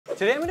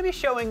Today I'm going to be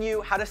showing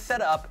you how to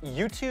set up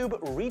YouTube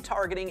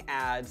retargeting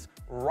ads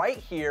right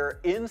here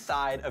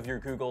inside of your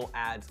Google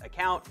Ads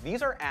account.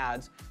 These are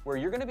ads where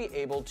you're going to be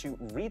able to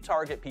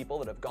retarget people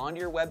that have gone to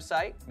your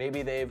website.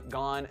 Maybe they've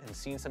gone and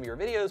seen some of your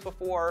videos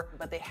before,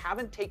 but they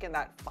haven't taken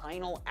that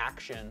final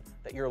action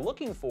that you're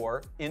looking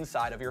for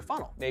inside of your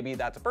funnel. Maybe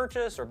that's a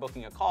purchase or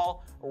booking a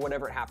call or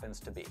whatever it happens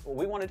to be. What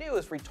we want to do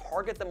is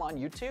retarget them on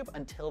YouTube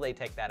until they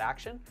take that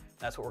action.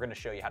 That's what we're going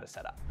to show you how to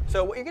set up.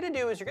 So what you're going to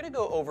do is you're going to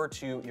go over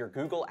to your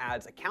Google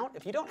Ads account.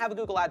 If you don't have a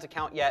Google Ads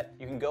account yet,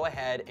 you can go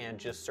ahead and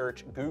just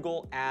search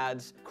Google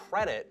Ads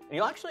credit. And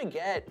you'll actually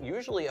get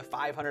usually a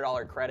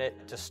 $500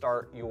 credit to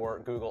start your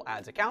Google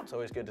Ads account. It's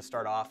always good to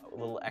start off a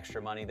little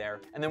extra money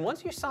there. And then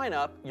once you sign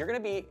up, you're going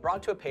to be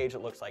brought to a page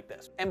that looks like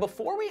this. And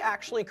before we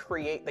actually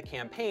create the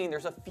campaign,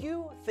 there's a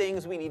few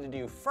things we need to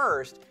do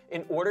first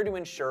in order to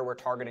ensure we're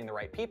targeting the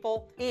right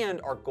people and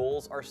our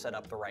goals are set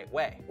up the right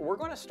way. We're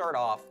going to start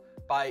off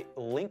by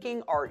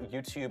linking our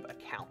YouTube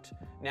account.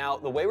 Now,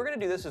 the way we're going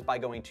to do this is by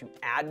going to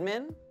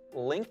admin,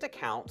 linked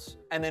accounts,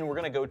 and then we're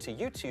going to go to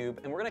YouTube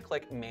and we're going to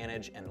click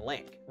manage and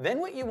link. Then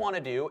what you want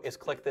to do is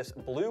click this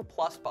blue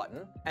plus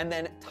button and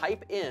then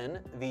type in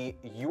the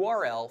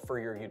URL for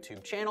your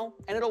YouTube channel,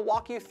 and it'll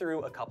walk you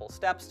through a couple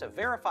steps to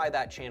verify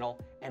that channel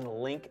and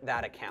link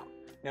that account.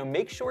 Now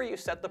make sure you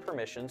set the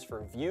permissions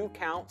for view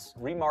counts,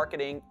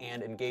 remarketing,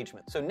 and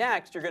engagement. So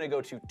next, you're going to go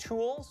to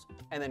Tools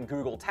and then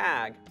Google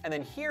Tag. And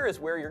then here is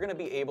where you're going to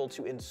be able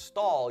to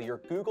install your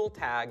Google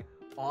Tag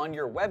on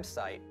your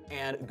website.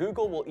 And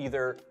Google will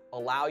either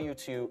allow you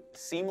to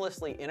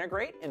seamlessly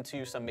integrate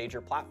into some major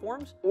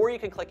platforms, or you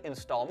can click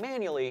install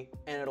manually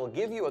and it'll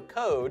give you a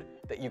code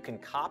that you can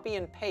copy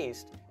and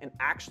paste and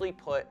actually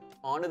put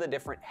onto the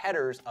different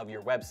headers of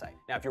your website.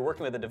 Now, if you're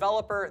working with a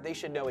developer, they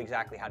should know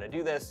exactly how to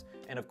do this.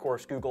 And of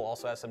course, Google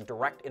also has some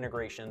direct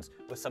integrations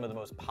with some of the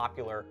most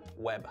popular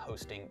web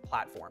hosting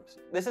platforms.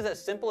 This is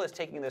as simple as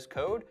taking this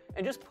code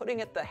and just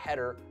putting it the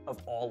header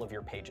of all of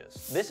your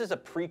pages. This is a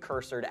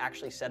precursor to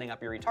actually setting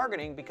up your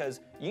retargeting because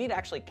you need to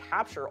actually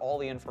capture all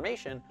the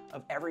information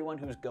of everyone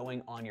who's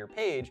going on your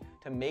page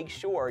to make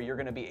sure you're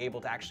going to be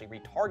able to actually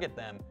retarget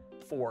them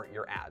for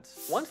your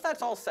ads. Once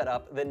that's all set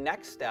up, the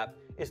next step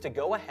is to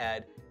go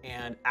ahead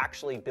and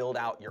actually build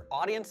out your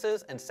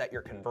audiences and set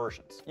your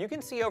conversions. You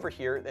can see over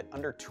here that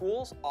under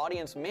Tools,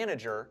 Audience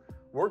Manager,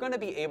 we're going to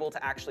be able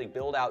to actually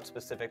build out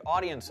specific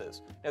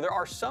audiences. Now, there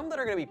are some that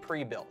are going to be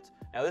pre-built.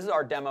 Now, this is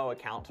our demo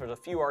account. There's a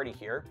few already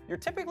here. You're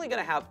typically going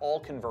to have all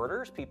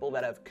converters, people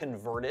that have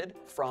converted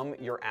from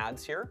your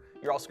ads here.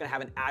 You're also going to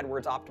have an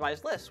AdWords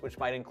optimized list, which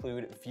might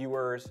include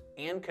viewers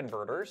and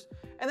converters.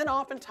 And then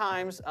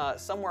oftentimes,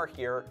 somewhere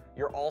here,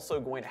 you're also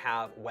going to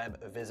have web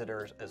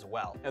visitors as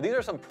well. Now, these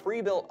are some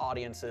pre-built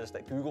audiences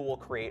that Google will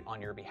create on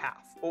your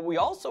behalf. What we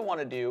also want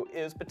to do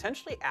is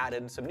potentially add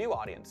in some new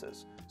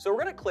audiences. So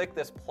we're going to click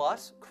this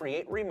plus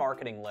create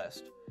remarketing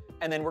list,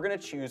 and then we're going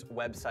to choose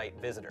website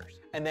visitors.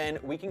 And then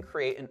we can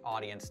create an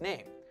audience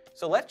name.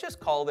 So let's just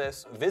call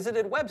this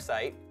visited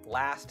website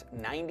last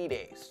 90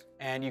 days.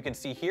 And you can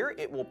see here,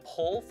 it will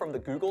pull from the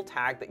Google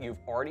tag that you've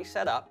already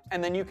set up.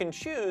 And then you can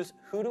choose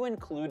who to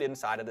include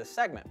inside of this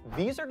segment.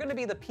 These are going to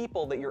be the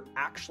people that you're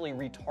actually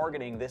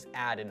retargeting this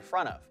ad in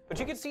front of. But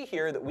you can see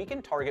here that we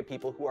can target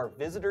people who are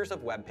visitors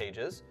of web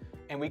pages,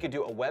 and we could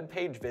do a web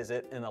page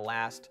visit in the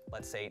last,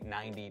 let's say,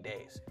 90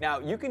 days. Now,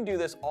 you can do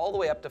this all the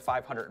way up to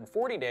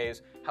 540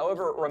 days.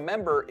 However,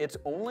 remember, it's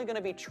only going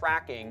to be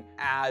tracking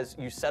as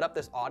you set up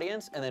this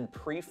audience and then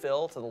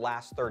pre-fill to the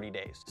last 30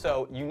 days.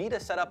 So you need to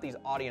set up these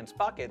audience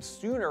buckets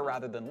sooner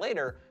rather than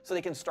later so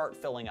they can start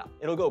filling up.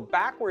 It'll go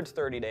backwards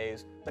 30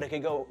 days, but it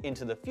can go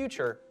into the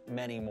future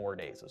many more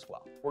days as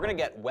well. We're going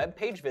to get web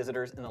page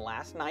visitors in the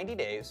last 90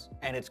 days,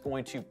 and it's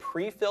going to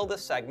pre-fill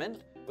this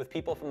segment with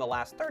people from the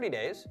last 30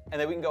 days, and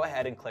then we can go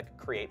ahead and click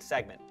Create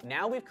Segment.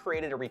 Now we've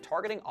created a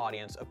retargeting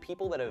audience of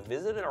people that have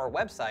visited our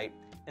website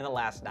in the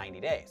last 90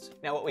 days.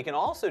 Now what we can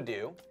also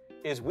do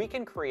is we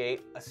can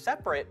create a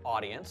separate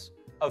audience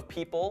of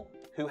people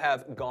who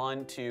have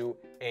gone to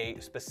a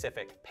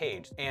specific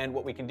page. And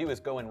what we can do is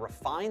go and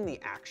refine the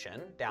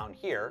action down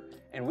here,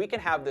 and we can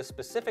have this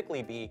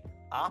specifically be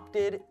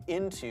opted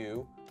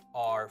into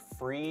our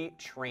free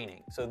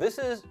training. So this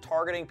is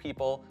targeting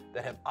people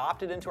that have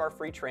opted into our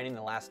free training in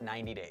the last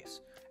 90 days.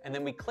 And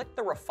then we click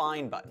the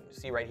refine button.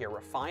 See right here,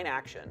 refine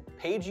action.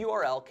 Page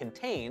URL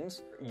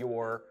contains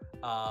your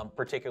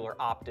particular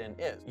opt-in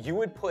is. You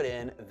would put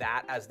in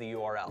that as the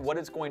URL. What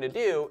it's going to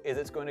do is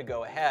it's going to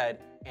go ahead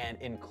and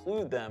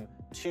include them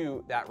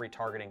to that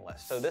retargeting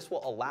list. So this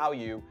will allow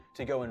you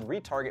to go and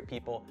retarget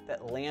people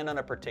that land on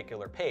a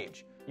particular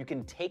page. You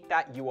can take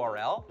that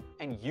URL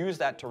and use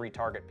that to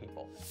retarget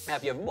people. Now,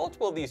 if you have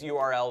multiple of these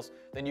URLs,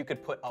 then you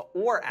could put a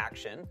or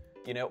action,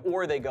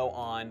 or they go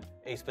on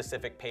a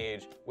specific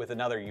page with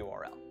another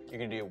URL. You're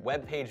gonna do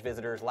web page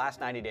visitors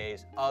last 90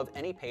 days of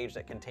any page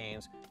that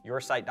contains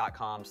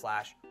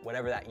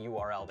yoursite.com/whatever that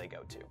URL they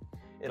go to.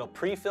 It'll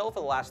pre-fill for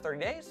the last 30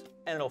 days,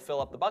 and it'll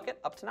fill up the bucket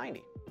up to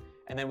 90.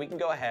 And then we can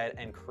go ahead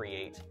and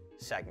create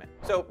segment.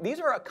 So these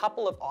are a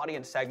couple of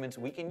audience segments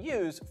we can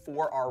use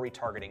for our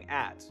retargeting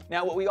ads.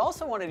 Now, what we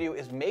also want to do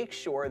is make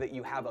sure that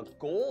you have a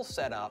goal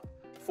set up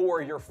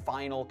for your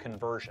final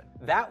conversion.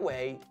 That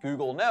way,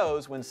 Google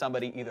knows when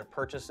somebody either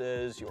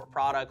purchases your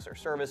products or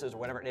services or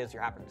whatever it is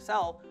you're happening to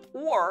sell,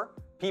 or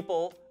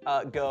people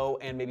go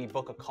and maybe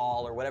book a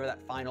call or whatever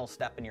that final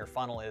step in your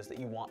funnel is that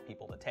you want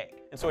people to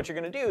take. And so what you're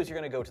gonna do is you're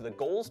gonna go to the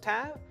goals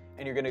tab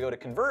and you're gonna go to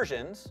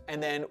conversions.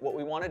 And then what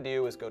we wanna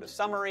do is go to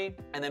summary.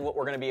 And then what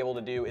we're gonna be able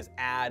to do is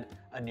add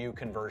a new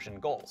conversion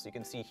goal. So you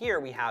can see here,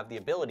 we have the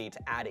ability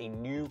to add a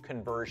new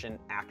conversion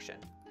action.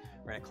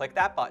 We're gonna click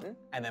that button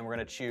and then we're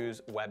gonna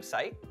choose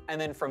website. And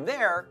then from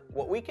there,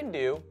 what we can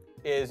do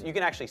is you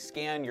can actually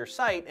scan your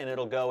site and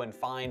it'll go and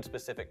find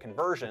specific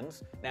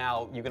conversions.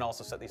 Now, you can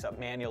also set these up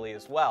manually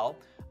as well.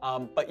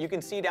 But you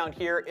can see down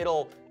here,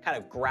 it'll kind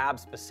of grab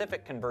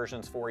specific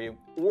conversions for you,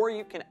 or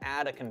you can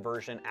add a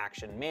conversion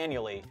action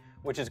manually,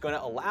 which is going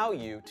to allow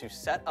you to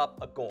set up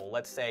a goal.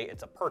 Let's say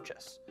it's a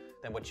purchase.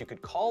 Then what you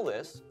could call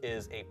this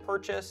is a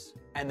purchase,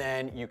 and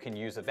then you can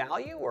use a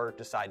value or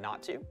decide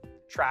not to.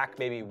 Track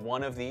maybe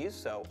one of these,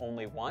 so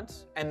only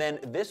once. And then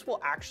this will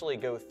actually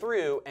go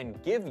through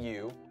and give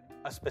you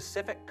a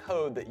specific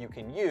code that you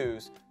can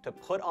use to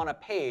put on a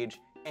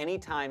page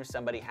anytime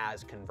somebody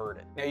has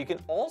converted. Now you can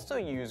also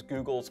use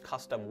Google's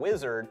custom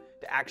wizard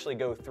to actually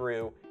go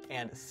through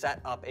and set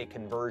up a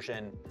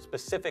conversion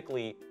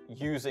specifically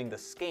using the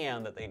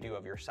scan that they do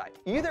of your site.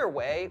 Either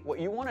way, what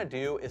you want to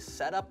do is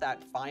set up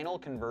that final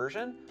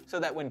conversion so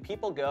that when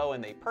people go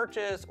and they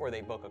purchase or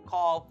they book a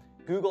call,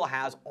 Google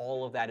has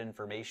all of that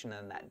information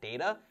and that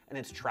data, and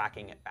it's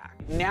tracking it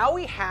back. Now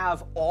we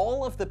have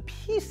all of the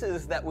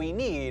pieces that we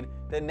need.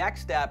 The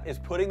next step is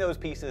putting those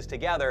pieces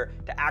together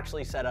to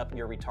actually set up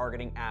your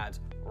retargeting ads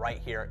right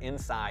here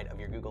inside of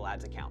your Google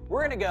Ads account.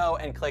 We're gonna go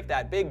and click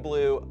that big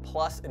blue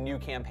plus a new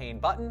campaign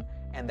button,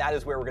 and that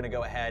is where we're gonna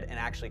go ahead and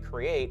actually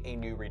create a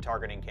new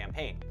retargeting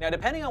campaign. Now,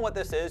 depending on what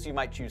this is, you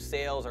might choose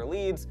sales or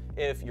leads.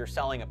 If you're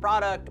selling a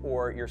product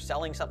or you're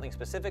selling something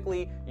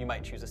specifically, you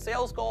might choose a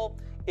sales goal.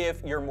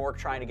 If you're more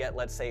trying to get,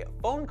 let's say,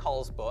 phone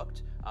calls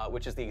booked,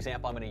 which is the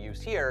example I'm gonna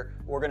use here,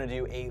 we're gonna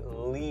do a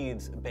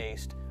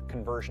leads-based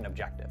conversion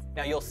objective.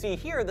 Now you'll see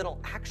here that it'll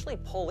actually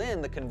pull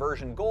in the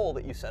conversion goal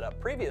that you set up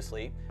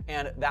previously,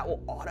 and that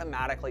will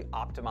automatically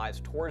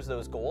optimize towards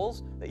those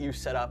goals that you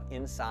set up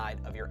inside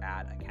of your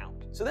ad account.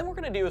 So then what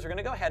we're gonna do is we're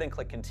gonna go ahead and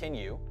click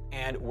continue,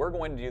 and we're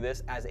going to do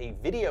this as a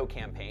video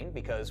campaign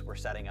because we're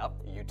setting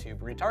up YouTube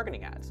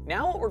retargeting ads.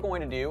 Now what we're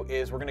going to do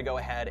is we're gonna go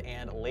ahead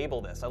and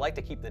label this. I like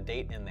to keep the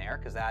date in there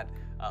because that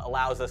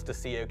allows us to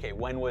see, okay,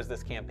 when was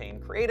this campaign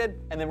created?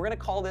 And then we're gonna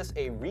call this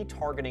a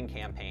retargeting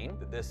campaign.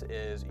 This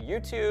is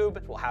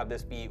YouTube. We'll have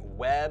this be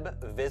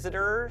web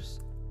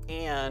visitors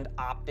and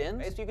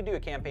opt-ins. So you can do a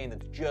campaign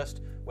that's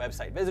just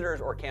website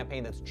visitors or a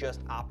campaign that's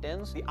just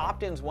opt-ins. The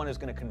opt-ins one is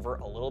going to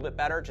convert a little bit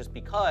better just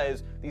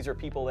because these are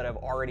people that have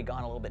already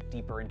gone a little bit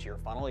deeper into your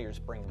funnel. You're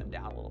just bringing them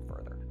down a little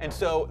further. And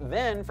so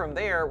then from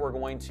there, we're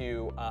going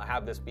to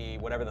have this be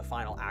whatever the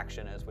final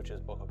action is, which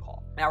is book a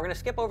call. Now we're going to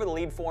skip over the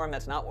lead form.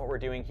 That's not what we're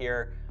doing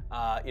here.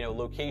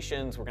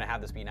 Locations, we're gonna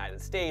have this be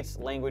United States,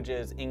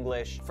 languages,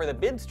 English. For the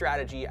bid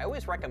strategy, I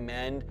always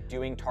recommend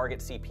doing target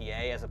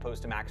CPA as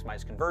opposed to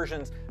maximize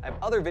conversions. I have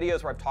other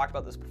videos where I've talked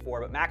about this before,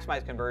 but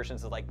maximize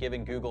conversions is like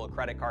giving Google a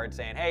credit card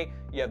saying, hey,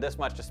 you have this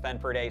much to spend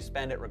per day,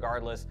 spend it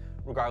regardless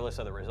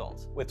of the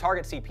results. With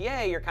target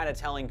CPA, you're kind of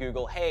telling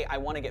Google, hey, I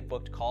wanna get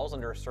booked calls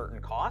under a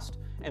certain cost,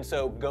 and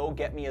so go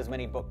get me as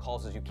many booked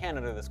calls as you can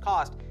under this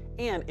cost.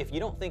 And if you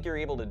don't think you're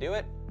able to do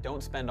it,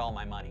 don't spend all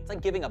my money. It's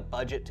like giving a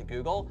budget to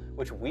Google,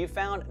 which we've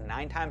found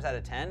 9 times out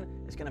of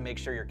 10 is gonna make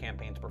sure your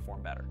campaigns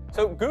perform better.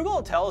 So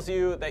Google tells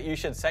you that you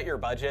should set your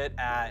budget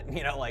at,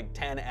 like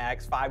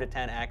 10x, 5 to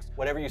 10x,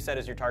 whatever you set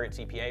as your target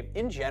CPA.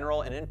 In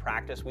general and in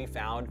practice, we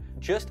found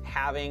just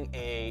having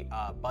a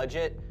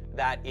budget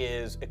that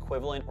is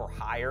equivalent or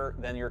higher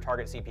than your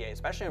target CPA,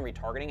 especially in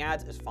retargeting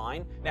ads, is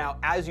fine. Now,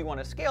 as you want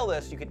to scale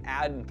this, you can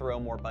add and throw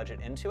more budget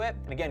into it.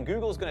 And again,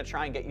 Google's going to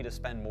try and get you to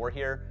spend more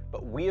here,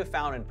 but we have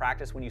found in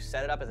practice when you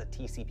set it up as a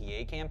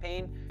TCPA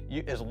campaign,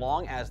 as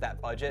long as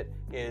that budget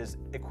is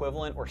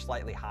equivalent or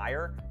slightly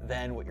higher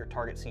than what your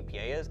target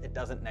CPA is, it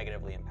doesn't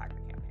negatively impact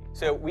the campaign.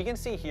 So we can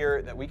see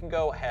here that we can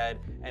go ahead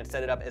and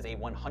set it up as a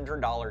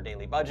 $100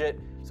 daily budget.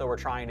 So we're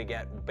trying to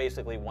get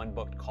basically 1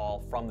 booked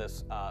call from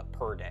this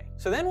per day.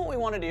 So then what we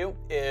want to do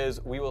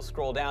is we will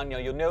scroll down.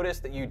 You'll notice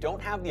that you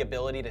don't have the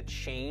ability to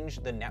change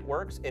the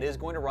networks. It is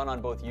going to run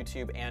on both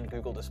YouTube and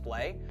Google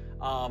Display,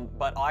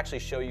 but I'll actually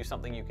show you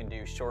something you can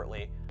do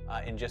shortly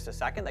in just a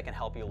second that can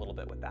help you a little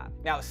bit with that.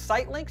 Now,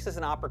 site links is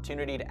an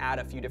opportunity to add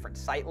a few different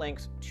site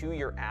links to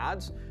your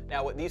ads.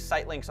 Now, what these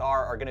site links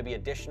are going to be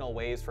additional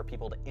ways for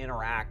people to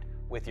interact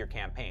with your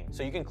campaign.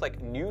 So you can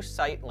click new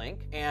site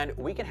link, and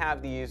we can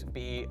have these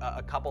be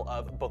a couple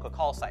of book a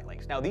call site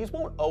links. Now, these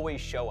won't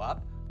always show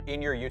up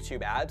in your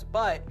YouTube ads,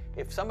 but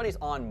if somebody's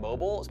on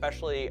mobile,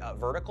 especially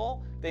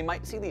vertical, they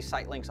might see these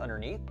site links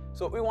underneath.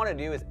 So what we want to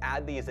do is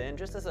add these in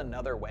just as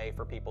another way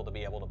for people to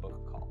be able to book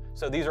a call.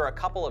 So these are a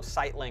couple of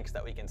site links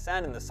that we can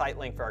send, and the site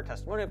link for our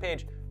testimonial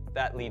page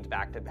that leads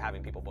back to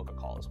having people book a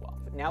call as well.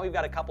 Now we've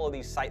got a couple of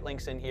these site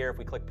links in here. If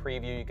we click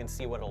preview, you can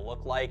see what it'll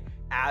look like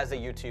as a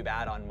YouTube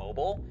ad on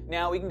mobile.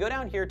 Now we can go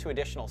down here to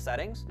additional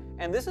settings,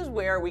 and this is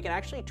where we can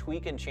actually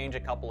tweak and change a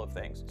couple of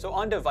things. So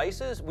on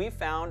devices, we've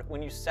found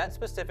when you set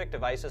specific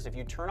devices, if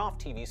you turn off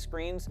TV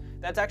screens,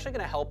 that's actually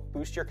gonna help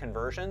boost your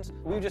conversions.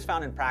 We've just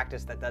found in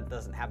practice that that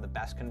doesn't have the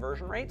best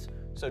conversion rates.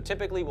 So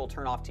typically we'll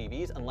turn off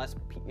TVs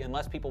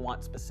unless people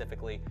want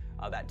specifically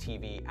that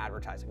TV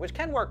advertising, which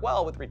can work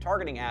well with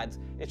retargeting ads.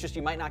 It's just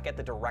you might not get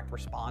the direct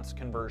response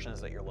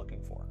conversions that you're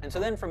looking for. And so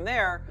then from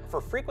there,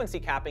 for frequency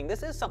capping,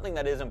 this is something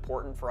that is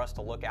important for us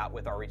to look at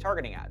with our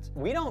retargeting ads.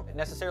 We don't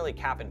necessarily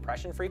cap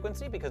impression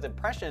frequency because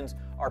impressions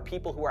are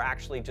people who are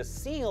actually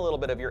just seeing a little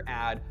bit of your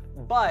ad,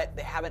 but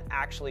they haven't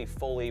actually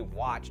fully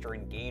watched or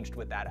engaged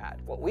with that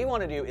ad. What we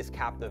want to do is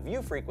cap the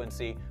view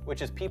frequency,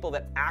 which is people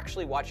that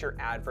actually watch your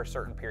ad for a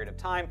certain period of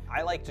time.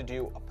 I like to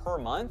do a per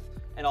month,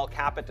 and I'll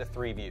cap it to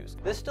 3 views.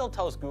 This still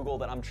tells Google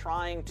that I'm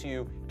trying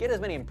to get as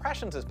many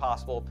impressions as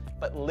possible,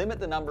 but limit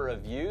the number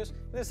of views.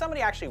 If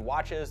somebody actually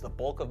watches the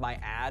bulk of my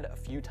ad a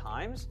few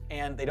times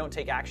and they don't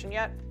take action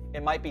yet,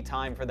 it might be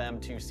time for them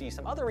to see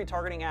some other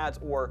retargeting ads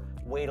or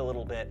wait a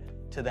little bit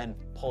to then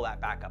pull that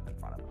back up in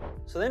front of them.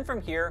 So then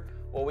from here,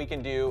 what we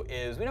can do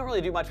is, we don't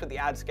really do much with the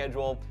ad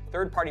schedule.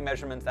 Third-party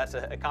measurements, that's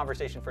a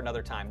conversation for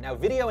another time. Now,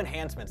 video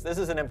enhancements, this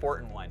is an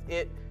important one.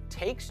 It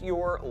takes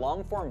your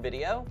long-form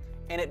video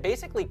and it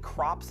basically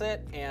crops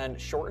it and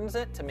shortens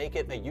it to make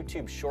it a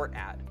YouTube short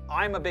ad.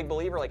 I'm a big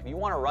believer, like if you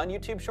wanna run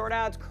YouTube short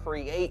ads,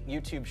 create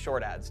YouTube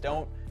short ads.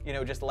 Don't,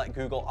 just let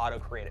Google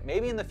auto-create it.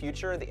 Maybe in the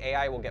future, the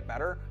AI will get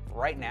better.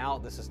 Right now,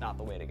 this is not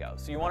the way to go.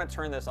 So you wanna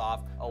turn this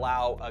off,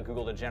 allow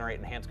Google to generate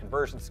enhanced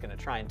conversions. It's gonna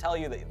try and tell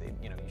you that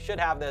you should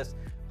have this,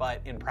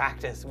 but in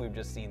practice, we've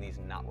just seen these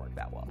not work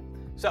that well.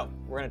 So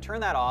we're gonna turn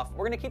that off.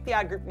 We're gonna keep the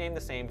ad group name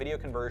the same, video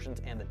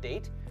conversions and the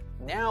date.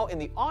 Now in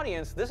the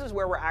audience, this is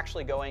where we're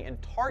actually going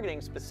and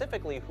targeting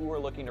specifically who we're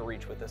looking to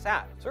reach with this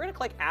ad. So we're gonna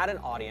click add an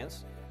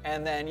audience,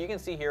 and then you can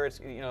see here, it's,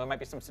 there might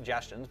be some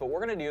suggestions, but what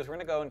we're gonna do is we're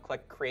gonna go and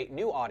click create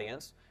new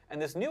audience,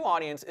 and this new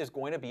audience is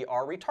going to be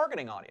our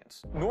retargeting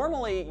audience.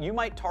 Normally, you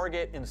might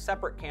target in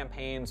separate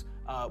campaigns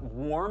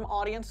warm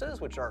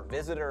audiences, which are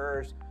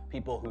visitors,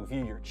 people who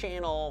view your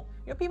channel,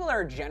 people that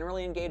are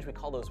generally engaged, we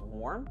call those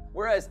warm.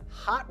 Whereas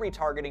hot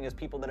retargeting is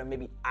people that have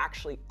maybe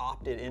actually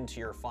opted into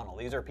your funnel.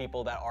 These are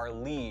people that are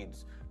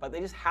leads, but they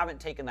just haven't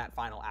taken that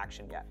final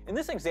action yet. In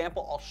this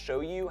example, I'll show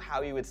you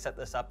how you would set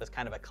this up as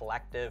kind of a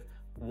collective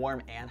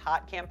warm and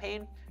hot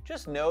campaign.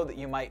 Just know that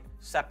you might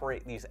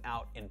separate these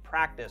out in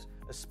practice,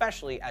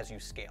 especially as you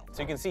scale.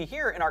 So you can see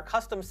here in our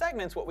custom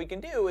segments, what we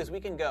can do is we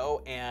can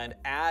go and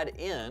add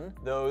in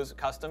those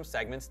custom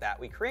segments that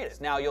we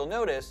created. Now you'll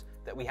notice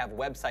that we have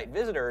website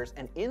visitors,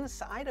 and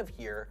inside of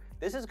here,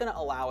 this is gonna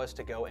allow us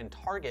to go and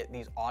target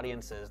these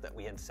audiences that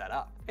we had set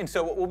up. And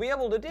so what we'll be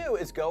able to do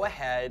is go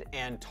ahead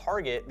and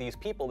target these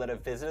people that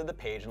have visited the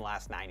page in the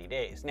last 90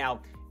 days.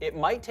 Now, it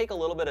might take a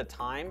little bit of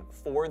time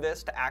for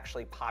this to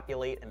actually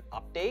populate and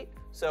update.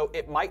 So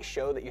it might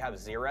show that you have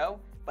 0,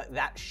 but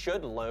that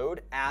should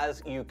load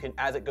as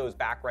it goes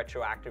back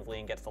retroactively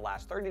and gets the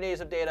last 30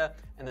 days of data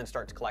and then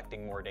starts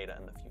collecting more data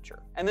in the future.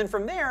 And then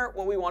from there,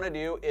 what we want to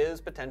do is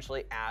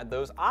potentially add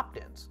those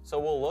opt-ins. So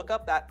we'll look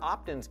up that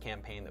opt-ins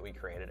campaign that we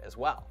created as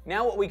well.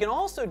 Now what we can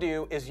also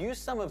do is use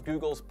some of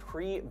Google's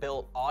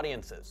pre-built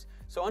audiences.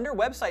 So under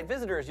website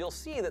visitors, you'll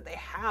see that they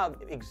have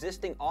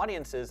existing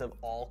audiences of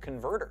all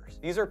converters.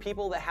 These are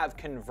people that have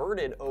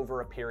converted over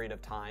a period of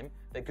time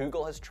that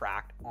Google has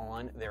tracked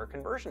on their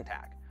conversion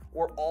tag.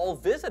 Or all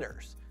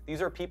visitors.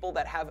 These are people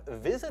that have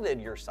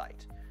visited your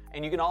site.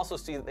 And you can also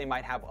see that they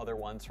might have other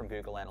ones from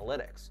Google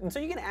Analytics. And so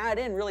you can add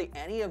in really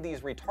any of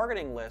these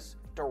retargeting lists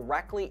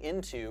directly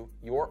into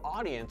your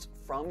audience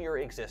from your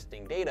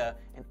existing data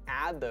and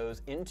add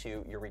those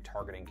into your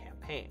retargeting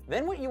campaign.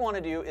 Then what you want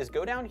to do is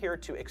go down here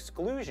to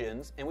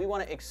exclusions, and we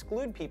want to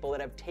exclude people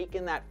that have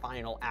taken that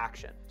final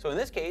action. So in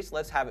this case,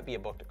 let's have it be a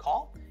book to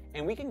call.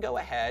 And we can go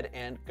ahead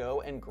and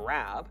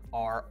grab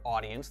our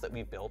audience that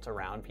we've built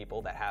around people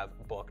that have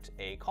booked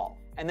a call.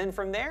 And then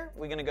from there,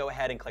 we're gonna go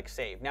ahead and click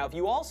save. Now, if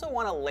you also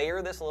wanna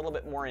layer this a little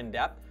bit more in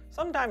depth,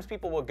 sometimes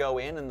people will go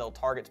in and they'll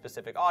target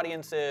specific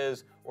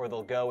audiences, or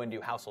they'll go and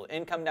do household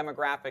income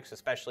demographics,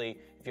 especially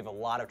if you have a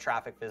lot of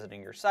traffic visiting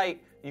your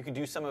site. You can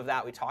do some of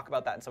that. We talk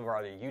about that in some of our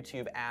other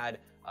YouTube ad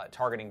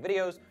targeting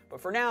videos.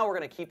 But for now, we're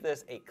gonna keep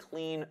this a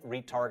clean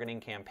retargeting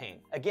campaign.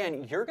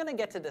 Again, you're gonna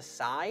get to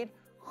decide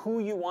who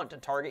you want to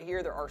target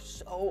here. There are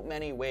so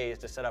many ways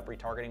to set up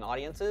retargeting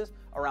audiences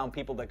around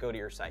people that go to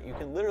your site. You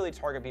can literally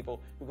target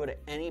people who go to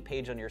any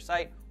page on your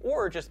site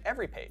or just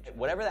every page.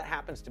 Whatever that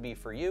happens to be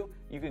for you,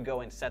 you can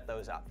go and set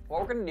those up.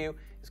 What we're gonna do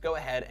is go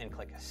ahead and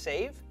click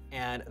save,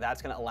 and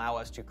that's gonna allow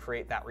us to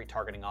create that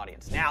retargeting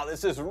audience. Now,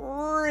 this is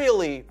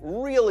really,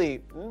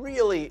 really,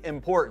 really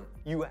important.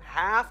 You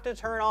have to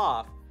turn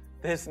off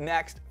this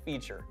next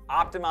feature,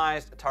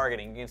 optimized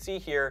targeting. You can see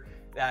here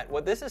that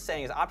what this is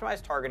saying is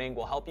optimized targeting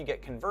will help you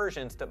get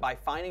conversions by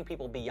finding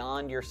people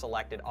beyond your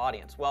selected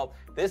audience. Well,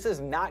 this is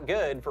not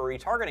good for a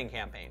retargeting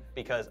campaign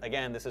because,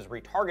 again, this is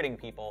retargeting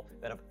people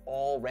that have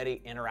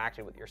already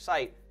interacted with your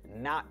site,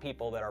 not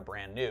people that are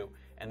brand new.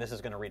 And this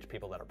is going to reach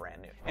people that are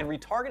brand new. And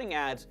retargeting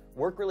ads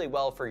work really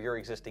well for your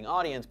existing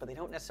audience, but they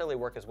don't necessarily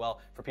work as well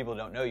for people who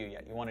don't know you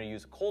yet. You want to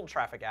use cold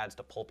traffic ads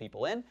to pull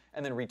people in,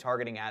 and then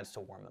retargeting ads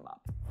to warm them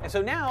up. And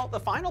so now the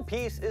final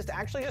piece is to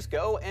actually just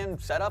go and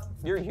set up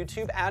your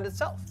YouTube ad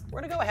itself.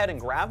 We're going to go ahead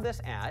and grab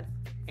this ad,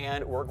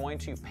 and we're going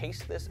to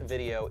paste this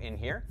video in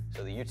here.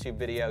 So the YouTube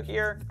video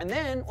here. And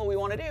then what we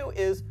want to do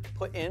is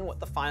put in what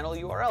the final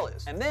URL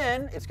is. And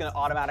then it's going to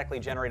automatically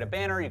generate a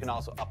banner. You can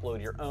also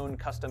upload your own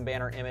custom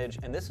banner image.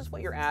 And this is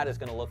what your ad is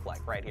going to look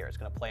like right here. It's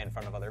going to play in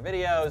front of other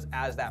videos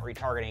as that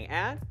retargeting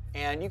ad.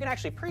 And you can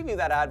actually preview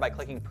that ad by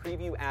clicking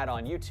preview ad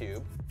on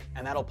YouTube.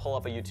 And that'll pull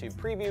up a YouTube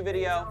preview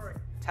video.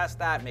 Test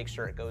that, make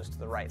sure it goes to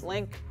the right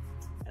link.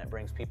 And it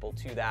brings people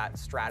to that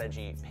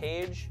strategy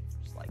page,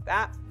 just like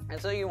that. And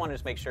so you want to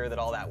just make sure that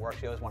all that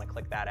works. You always want to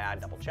click that ad,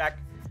 double check.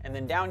 And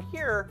then down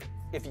here,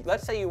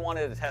 let's say you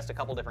wanted to test a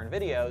couple different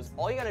videos,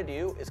 all you got to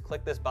do is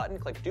click this button,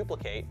 click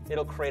duplicate.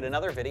 It'll create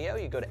another video.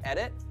 You go to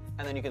edit,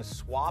 and then you can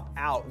swap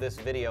out this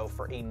video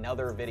for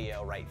another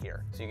video right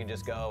here. So you can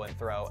just go and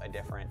throw a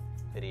different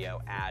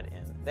video ad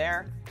in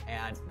there,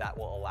 and that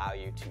will allow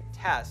you to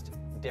test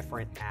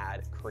different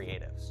ad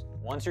creatives.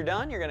 Once you're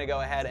done, you're going to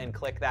go ahead and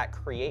click that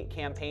create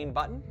campaign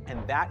button,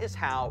 and that is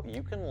how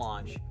you can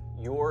launch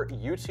your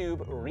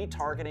YouTube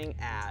retargeting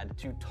ad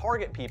to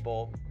target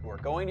people who are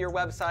going to your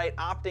website,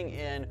 opting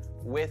in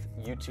with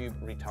YouTube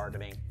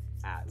retargeting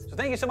ads. So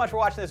thank you so much for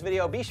watching this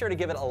video. Be sure to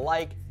give it a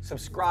like,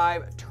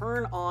 subscribe,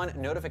 turn on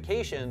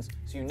notifications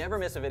so you never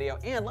miss a video,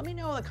 and let me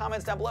know in the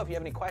comments down below if you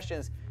have any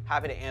questions.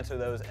 Happy to answer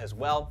those as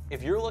well.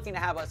 If you're looking to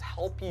have us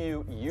help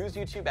you use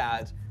YouTube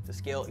ads to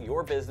scale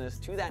your business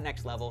to that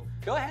next level,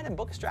 go ahead and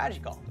book a strategy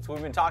call. That's what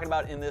we've been talking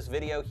about in this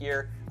video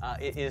here.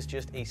 It is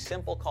just a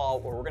simple call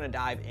where we're going to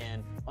dive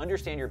in,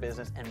 understand your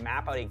business, and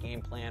map out a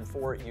game plan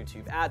for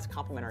YouTube ads.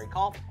 Complimentary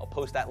call. I'll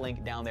post that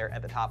link down there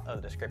at the top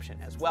of the description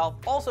as well.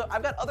 Also,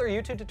 I've got other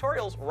YouTube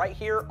tutorials right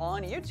here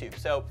on YouTube.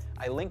 So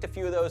I linked a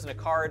few of those in a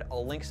card.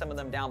 I'll link some of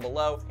them down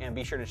below, and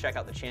be sure to check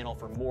out the channel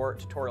for more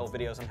tutorial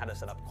videos on how to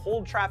set up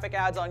cold traffic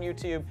ads on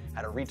YouTube,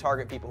 how to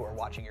retarget people who are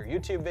watching your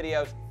YouTube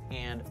videos,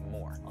 and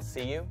more. I'll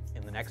see you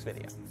in the next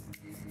video.